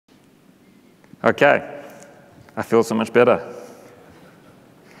Okay, I feel so much better.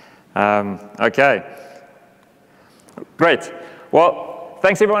 Okay, great. Well,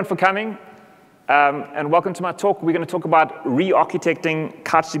 thanks everyone for coming, and welcome to my talk. We're going to talk about re-architecting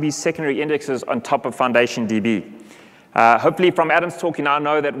CouchDB's secondary indexes on top of FoundationDB. Hopefully from Adam's talk, you now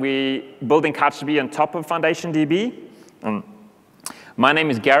know that we're building CouchDB on top of FoundationDB. My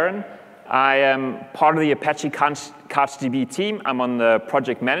name is Garren. I am part of the Apache CouchDB team. I'm on the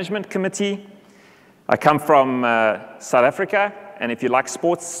project management committee. I come from South Africa, and if you like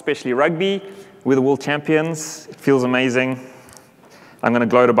sports, especially rugby, we're the world champions. It feels amazing. I'm going to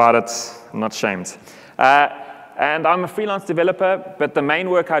gloat about it. I'm not ashamed. And I'm a freelance developer, but the main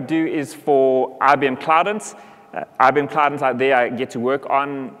work I do is for IBM Cloudant. IBM Cloudant out there, I get to work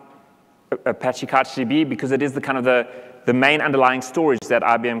on Apache CouchDB because it is the kind of the main underlying storage that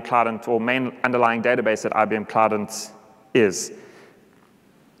IBM Cloudant, or main underlying database that IBM Cloudant is.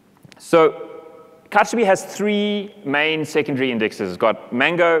 So CouchDB has three main secondary indexes. It's got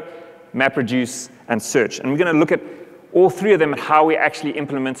Mango, MapReduce, and Search. And we're going to look at all three of them and how we're actually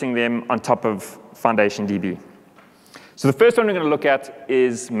implementing them on top of FoundationDB. So the first one we're going to look at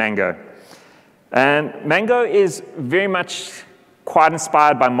is Mango. And Mango is very much quite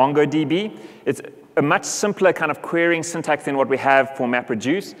inspired by MongoDB. It's a much simpler kind of querying syntax than what we have for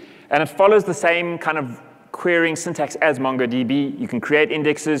MapReduce. And it follows the same kind of querying syntax as MongoDB. You can create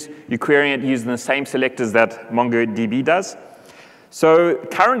indexes. You're querying it using the same selectors that MongoDB does. So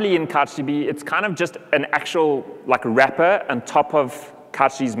currently in CouchDB, it's kind of just an actual like wrapper on top of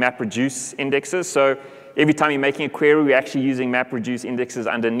CouchDB's MapReduce indexes. So every time you're making a query, we're actually using MapReduce indexes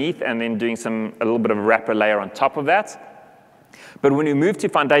underneath and then doing a little bit of a wrapper layer on top of that. But when we move to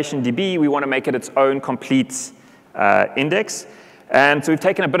FoundationDB, we want to make it its own complete index. And so we've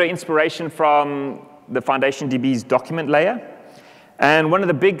taken a bit of inspiration from the FoundationDB's document layer. And one of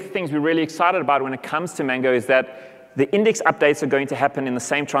the big things we're really excited about when it comes to Mango is that the index updates are going to happen in the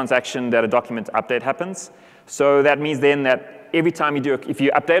same transaction that a document update happens. So that means then that every time you if you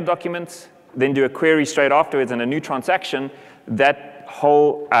update a document, then do a query straight afterwards and a new transaction, that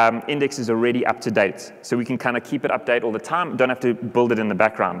whole index is already up to date. So we can kind of keep it update all the time, don't have to build it in the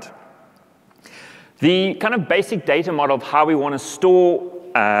background. The kind of basic data model of how we want to store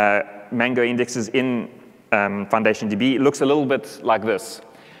Mango indexes in FoundationDB looks a little bit like this.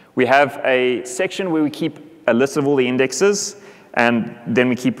 We have a section where we keep a list of all the indexes, and then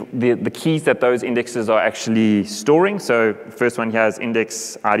we keep the keys that those indexes are actually storing. So the first one here is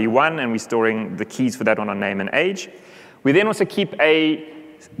index ID 1, and we're storing the keys for that one on name and age. We then also keep a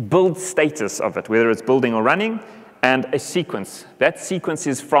build status of it, whether it's building or running, and a sequence. That sequence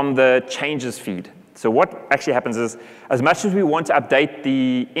is from the changes feed. So what actually happens is, as much as we want to update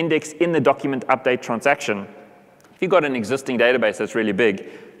the index in the document update transaction, if you've got an existing database that's really big,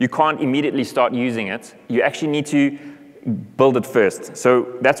 you can't immediately start using it. You actually need to build it first.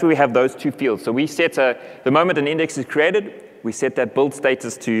 So that's where we have those two fields. So we set the moment an index is created, we set that build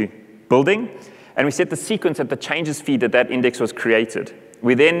status to building, and we set the sequence at the changes feed that index was created.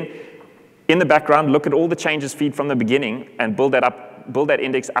 We then, in the background, look at all the changes feed from the beginning and build that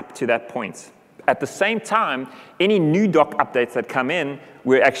index up to that point. At the same time, any new doc updates that come in,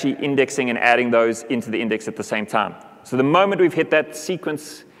 we're actually indexing and adding those into the index at the same time. So the moment we've hit that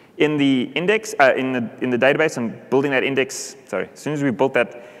sequence in the index, in the database and building that index, as soon as we've built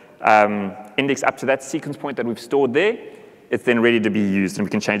that index up to that sequence point that we've stored there, it's then ready to be used, and we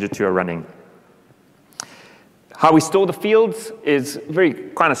can change it to a running. How we store the fields is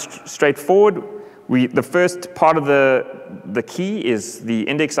very kind of straightforward. The first part of the key is the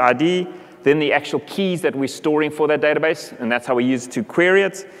index ID, then the actual keys that we're storing for that database, and that's how we use it to query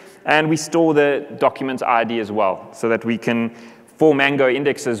it. And we store the document ID as well, so that we can, for Mango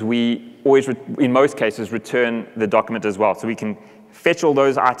indexes, we always, in most cases, return the document as well. So we can fetch all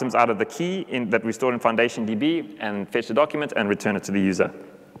those items out of the key that we stored in FoundationDB and fetch the document and return it to the user.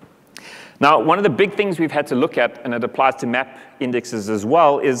 Now, one of the big things we've had to look at, and it applies to map indexes as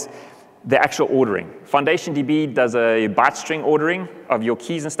well, is the actual ordering. FoundationDB does a byte string ordering of your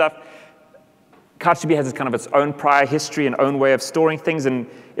keys and stuff. CouchDB has kind of its own prior history and own way of storing things, and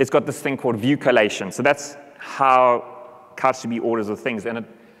it's got this thing called view collation. So that's how CouchDB orders the things, and it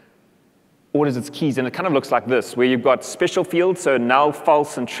orders its keys, and it kind of looks like this, where you've got special fields, so null,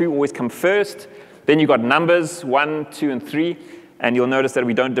 false, and true always come first. Then you've got numbers, 1, 2, and 3, and you'll notice that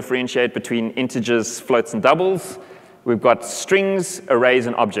we don't differentiate between integers, floats, and doubles. We've got strings, arrays,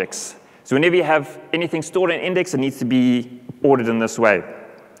 and objects. So whenever you have anything stored in an index, it needs to be ordered in this way.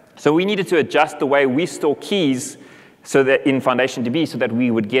 So we needed to adjust the way we store keys so that in FoundationDB so that we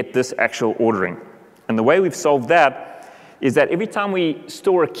would get this actual ordering. And the way we've solved that is that every time we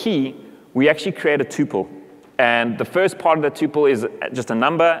store a key, we actually create a tuple. And the first part of the tuple is just a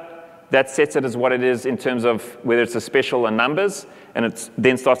number that sets it as what it is in terms of whether it's a special or numbers, and it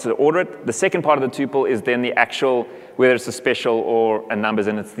then starts to order it. The second part of the tuple is then the actual, whether it's a special or a numbers,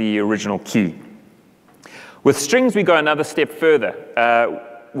 and it's the original key. With strings, we go another step further.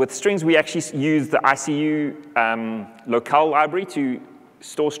 With strings, we actually use the ICU locale library to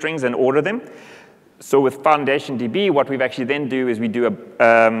store strings and order them. So with FoundationDB, what we've actually then do is we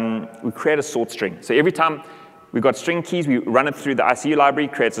create a sort string. So every time we've got string keys, we run it through the ICU library,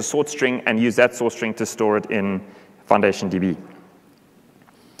 creates a sort string, and use that sort string to store it in FoundationDB.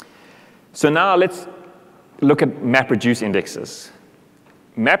 So now let's look at MapReduce indexes.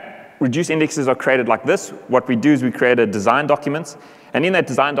 MapReduce indexes are created like this. What we do is we create a design document, and in that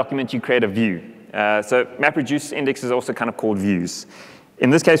design document, you create a view. So MapReduce indexes are also kind of called views. In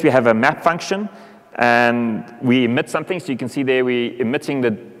this case, we have a map function, and we emit something. So you can see there we're emitting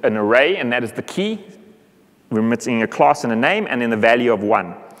an array, and that is the key. We're emitting a class and a name, and then the value of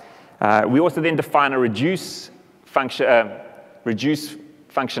 1. We also then define a reduce function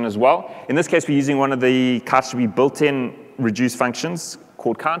as well. In this case, we're using one of the CouchDB built-in reduce functions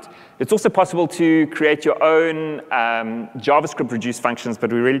called count. It's also possible to create your own JavaScript reduce functions,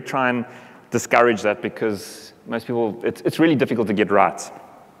 but we really try and discourage that because most people, it's really difficult to get right.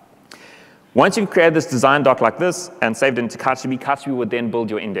 Once you've created this design doc like this and saved it into CouchDB, CouchDB would then build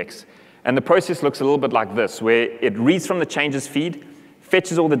your index. And the process looks a little bit like this, where it reads from the changes feed,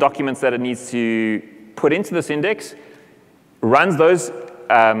 fetches all the documents that it needs to put into this index, runs those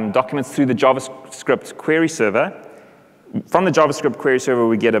documents through the JavaScript query server. From the JavaScript query server,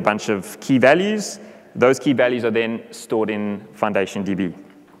 we get a bunch of key values. Those key values are then stored in FoundationDB.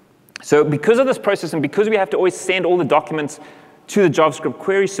 So because of this process, and because we have to always send all the documents to the JavaScript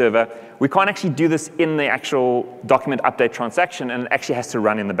query server, we can't actually do this in the actual document update transaction, and it actually has to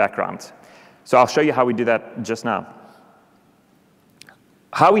run in the background. So I'll show you how we do that just now.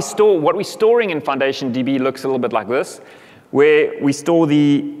 What we're storing in FoundationDB looks a little bit like this, where we store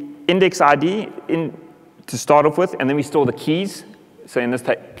the index ID to start off with, and then we store the keys. So in this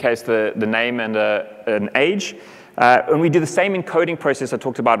case, the name and an age. And we do the same encoding process I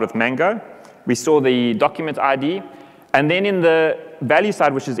talked about with Mango. We store the document ID. And then in the value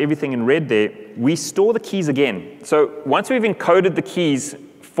side, which is everything in red there, we store the keys again. So once we've encoded the keys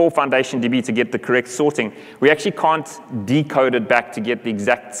for FoundationDB to get the correct sorting, we actually can't decode it back to get the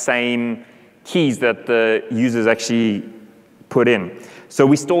exact same keys that the users actually put in. So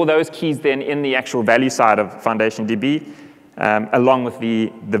we store those keys then in the actual value side of FoundationDB along with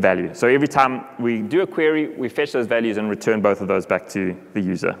the value. So every time we do a query, we fetch those values and return both of those back to the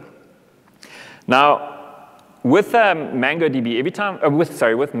user. Now, with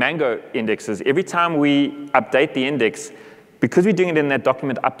MongoDB, with Mango indexes, every time we update the index, because we're doing it in that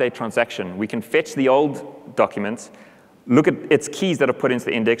document update transaction, we can fetch the old document, look at its keys that are put into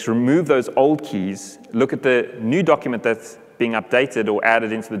the index, remove those old keys, look at the new document that's being updated or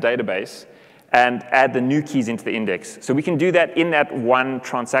added into the database, and add the new keys into the index. So we can do that in that one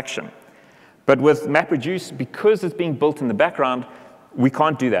transaction. But with MapReduce, because it's being built in the background, we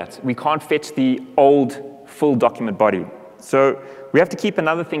can't do that. We can't fetch the old full document body. So we have to keep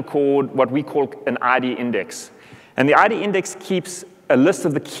another thing called what we call an ID index. And the ID index keeps a list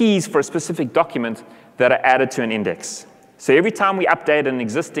of the keys for a specific document that are added to an index. So every time we update an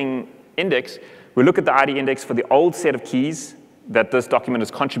existing index, we look at the ID index for the old set of keys that this document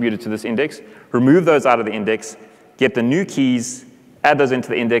has contributed to this index, remove those out of the index, get the new keys, add those into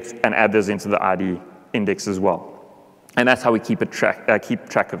the index, and add those into the ID index as well. And that's how we keep track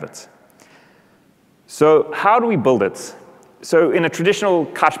of it. So how do we build it? So in a traditional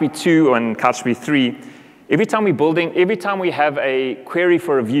CouchDB 2 and CouchDB 3, every time we have a query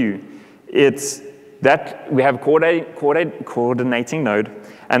for a view, it's that we have a coordinating node,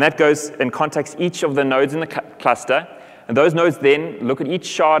 and that goes and contacts each of the nodes in the cluster. And those nodes then look at each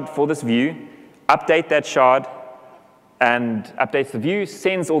shard for this view, update that shard, and updates the view,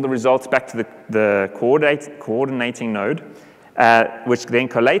 sends all the results back to the coordinating node, which then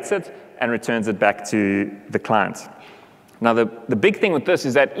collates it and returns it back to the client. Now, the big thing with this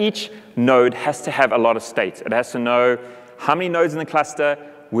is that each node has to have a lot of state. It has to know how many nodes in the cluster,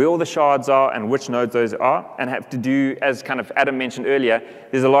 where all the shards are, and which nodes those are, and have to do, as kind of Adam mentioned earlier,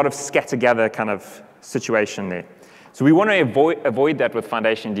 there's a lot of scatter-gather kind of situation there. So we want to avoid that with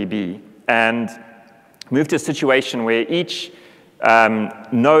FoundationDB and move to a situation where each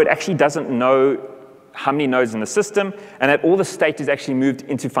node actually doesn't know how many nodes in the system, and that all the state is actually moved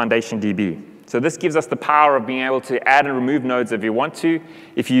into FoundationDB. So this gives us the power of being able to add and remove nodes if you want to.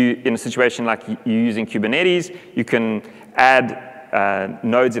 If you, in a situation like you're using Kubernetes, you can add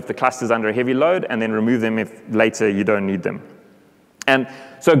nodes if the cluster is under a heavy load, and then remove them if later you don't need them. And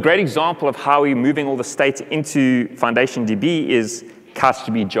so a great example of how we're moving all the state into FoundationDB is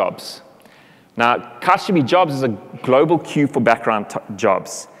CouchDB jobs. Now, CouchDB jobs is a global queue for background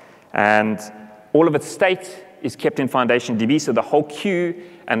jobs. And all of its state is kept in FoundationDB, so the whole queue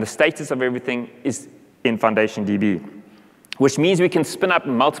and the status of everything is in FoundationDB, which means we can spin up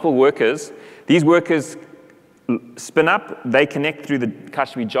multiple workers. These workers spin up, they connect through the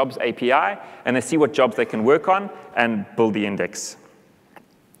CouchDB jobs API, and they see what jobs they can work on and build the index.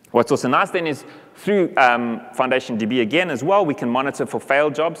 What's also nice then is through FoundationDB again as well, we can monitor for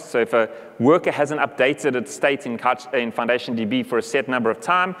failed jobs. So if a worker hasn't updated its state in FoundationDB for a set number of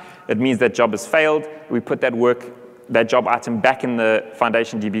time, it means that job has failed. We put that job item back in the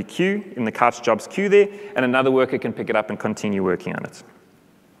FoundationDB queue, in the Couch jobs queue there, and another worker can pick it up and continue working on it.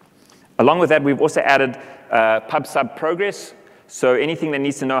 Along with that, we've also added pub/sub progress. So anything that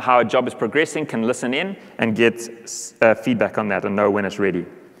needs to know how a job is progressing can listen in and get feedback on that and know when it's ready.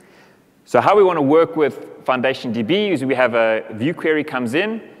 So how we want to work with FoundationDB is we have a view query comes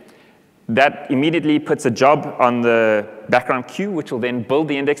in. That immediately puts a job on the background queue, which will then build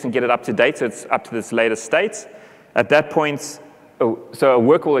the index and get it up to date, so it's up to this latest state. At that point, so a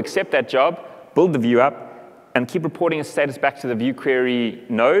worker will accept that job, build the view up, and keep reporting a status back to the view query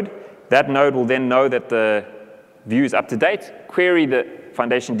node. That node will then know that the view is up to date, query the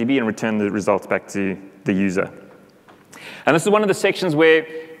FoundationDB, and return the results back to the user. And this is one of the sections where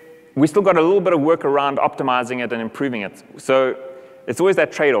we still got a little bit of work around optimizing it and improving it. So it's always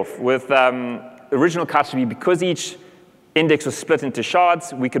that trade-off. With original CouchDB, because each index was split into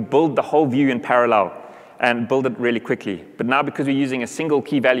shards, we could build the whole view in parallel and build it really quickly. But now, because we're using a single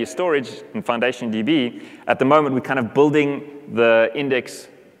key value storage in FoundationDB, at the moment, we're kind of building the index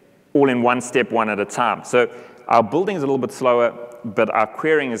all in one step, one at a time. So our building is a little bit slower, but our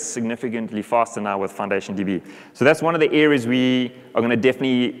querying is significantly faster now with FoundationDB. So that's one of the areas we are going to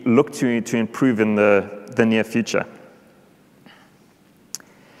definitely look to improve in the near future.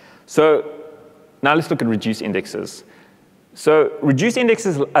 So now let's look at reduced indexes. So reduced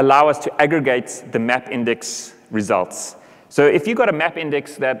indexes allow us to aggregate the map index results. So if you've got a map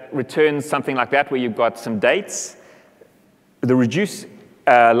index that returns something like that, where you've got some dates, the reduce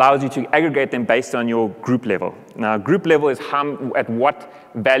allows you to aggregate them based on your group level. Now, group level is at what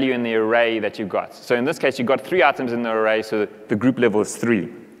value in the array that you've got. So in this case, you've got 3 items in the array, so the group level is 3.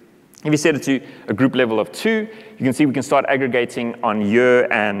 If you set it to a group level of 2, you can see we can start aggregating on year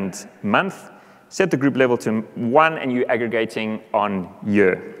and month. Set the group level to 1, and you're aggregating on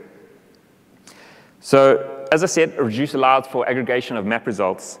year. So as I said, reduce allows for aggregation of map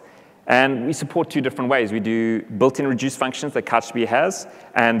results. And we support 2 different ways. We do built-in reduce functions that CouchDB has,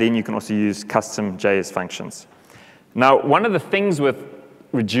 and then you can also use custom JS functions. Now, one of the things with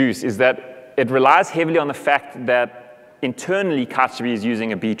reduce is that it relies heavily on the fact that internally CouchDB is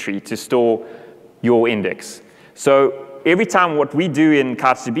using a B tree to store your index. So every time what we do in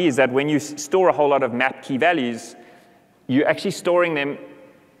CouchDB is that when you store a whole lot of map key values, you're actually storing them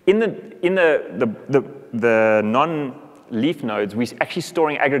in the non-leaf nodes. We're actually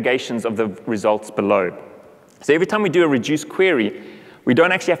storing aggregations of the results below. So every time we do a reduce query, we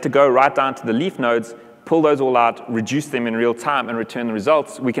don't actually have to go right down to the leaf nodes, pull those all out, reduce them in real time, and return the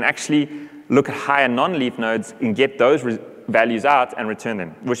results. We can actually look at higher non-leaf nodes and get those values out and return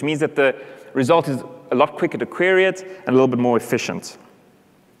them, which means that the result is a lot quicker to query it and a little bit more efficient.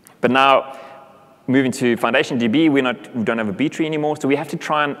 But now, moving to FoundationDB, we don't have a B tree anymore, so we have to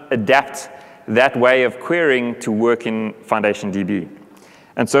try and adapt that way of querying to work in FoundationDB.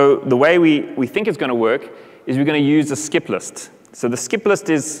 And so the way we think it's going to work is we're going to use a skip list. So the skip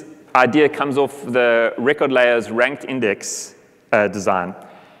list idea comes off the record layer's ranked index design.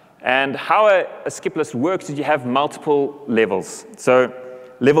 And how a skip list works is you have multiple levels. So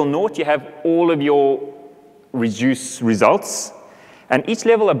level 0, you have all of your reduced results. And each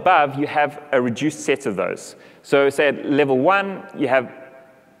level above, you have a reduced set of those. So say at level 1, you have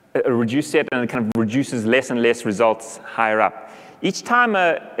a reduced set, and it kind of reduces less and less results higher up. Each time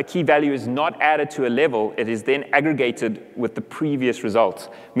a key value is not added to a level, it is then aggregated with the previous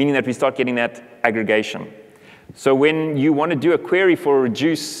result, meaning that we start getting that aggregation. So when you want to do a query for a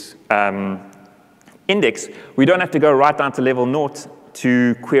reduce index, we don't have to go right down to level 0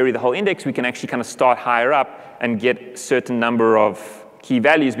 to query the whole index. We can actually kind of start higher up and get a certain number of key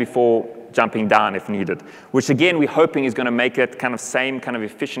values before jumping down if needed, which again, we're hoping is going to make it kind of same kind of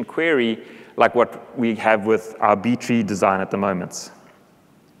efficient query like what we have with our B tree design at the moment.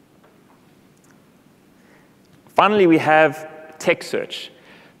 Finally, we have text search.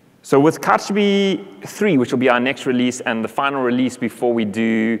 So with CouchDB 3, which will be our next release and the final release before we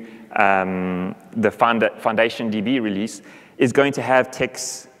do the FoundationDB release, is going to have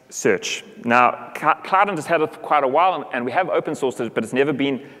text search. Now, Cloudant has had it for quite a while, and we have open sourced it, but it's never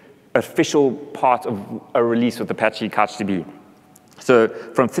been official part of a release with Apache CouchDB. So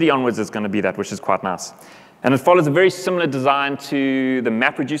from 3 onwards, it's going to be that, which is quite nice. And it follows a very similar design to the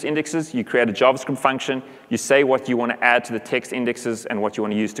MapReduce indexes. You create a JavaScript function. You say what you want to add to the text indexes and what you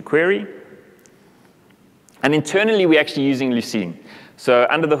want to use to query. And internally, we're actually using Lucene. So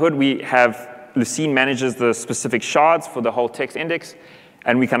under the hood, we have Lucene manages the specific shards for the whole text index,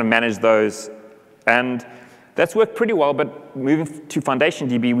 and we kind of manage those. And that's worked pretty well, but moving to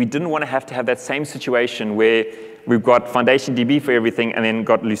FoundationDB, we didn't want to have that same situation where we've got FoundationDB for everything and then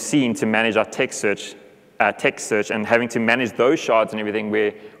got Lucene to manage our text search and having to manage those shards and everything,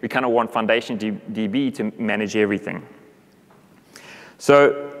 where we kind of want FoundationDB to manage everything.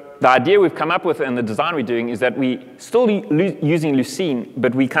 So the idea we've come up with and the design we're doing is that we still using Lucene,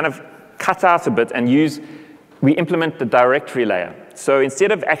 but we kind of cut out a bit and we implement the directory layer. So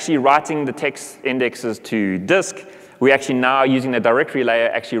instead of actually writing the text indexes to disk, we actually now using the directory layer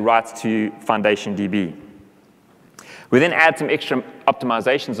actually writes to FoundationDB. We then add some extra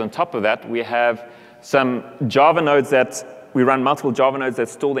optimizations on top of that. We have some Java nodes we run multiple Java nodes that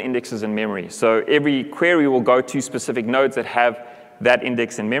store the indexes in memory. So every query will go to specific nodes that have that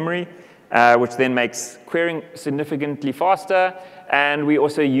index in memory, which then makes querying significantly faster. And we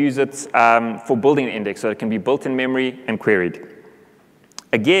also use it for building an index, so it can be built in memory and queried.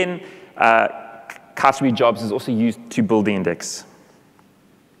 Again, CouchDB jobs is also used to build the index.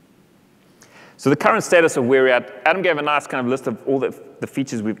 So the current status of where we're at, Adam gave a nice kind of list of all the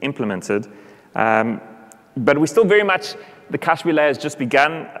features we've implemented. But we're still very much, the CouchDB layer has just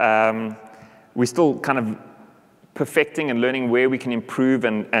begun. We're still kind of perfecting and learning where we can improve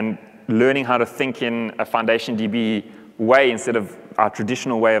and learning how to think in a FoundationDB way instead of our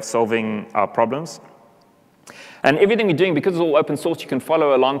traditional way of solving our problems. And everything we're doing, because it's all open source, you can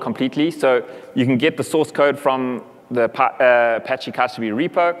follow along completely. So you can get the source code from the Apache CouchDB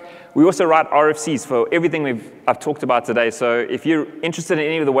repo. We also write RFCs for everything I've talked about today. So if you're interested in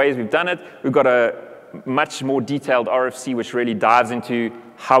any of the ways we've done it, we've got a much more detailed RFC which really dives into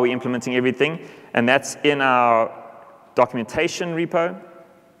how we're implementing everything. And that's in our documentation repo.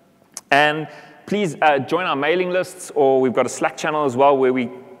 And please join our mailing lists, or we've got a Slack channel as well where we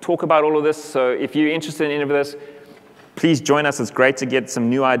talk about all of this. So if you're interested in any of this, please join us. It's great to get some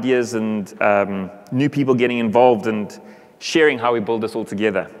new ideas and new people getting involved and sharing how we build this all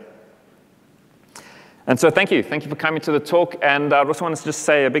together. And so thank you. Thank you for coming to the talk. And I also want to just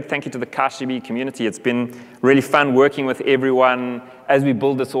say a big thank you to the CouchDB community. It's been really fun working with everyone as we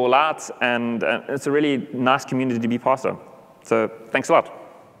build this all out. And it's a really nice community to be part of. So thanks a lot.